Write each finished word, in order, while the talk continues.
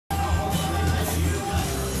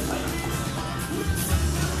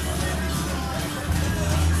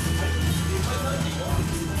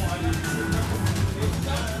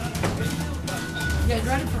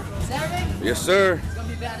Yes, sir. It's gonna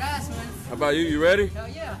be badass, man. How about you? You ready? Hell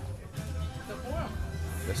yeah. The forum.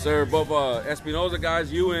 Yes, sir. Both Espinoza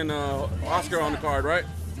guys, you and Oscar on the card, right?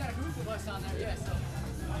 He's got a group of us on there, yeah. So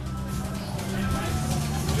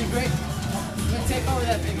it'll be great. We're gonna take over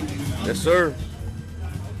that baby. Yes, sir.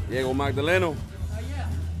 Diego Magdaleno. Yeah.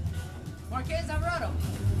 Marquez, Alvarado.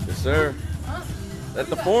 Yes, sir. Huh? At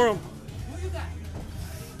the forum. Who you got?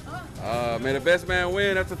 Huh? Man, the best man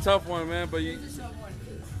win. That's a tough one, man. But It's a tough one.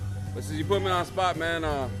 since you put me on the spot, man,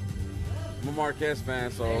 I'm a Marquez fan,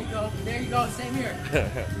 so. There you go. There you go. Same here.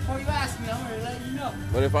 Before you ask me, I'm gonna let you know.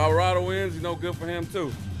 But if Alvarado wins, good for him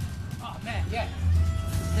too. Oh man, yeah.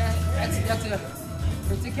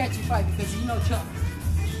 It's a catchy fight because you know Chuck,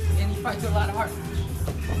 and he fights with a lot of heart.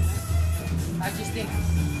 I just think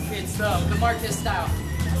it's the Marquez style.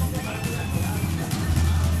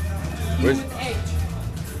 Even with the age.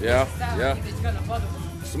 Yeah, Style, yeah. It's gonna bug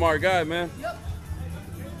him. Smart guy, man. Yep.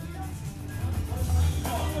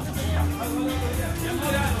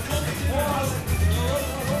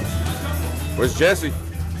 Where's Jesse?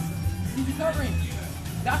 He's recovering.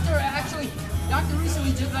 Doctor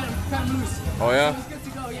recently just let him cut him loose. Oh, yeah? So he's good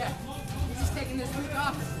to go, yeah. He's just taking this week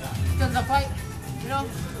off because of the fight.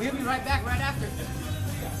 He'll be right back right after.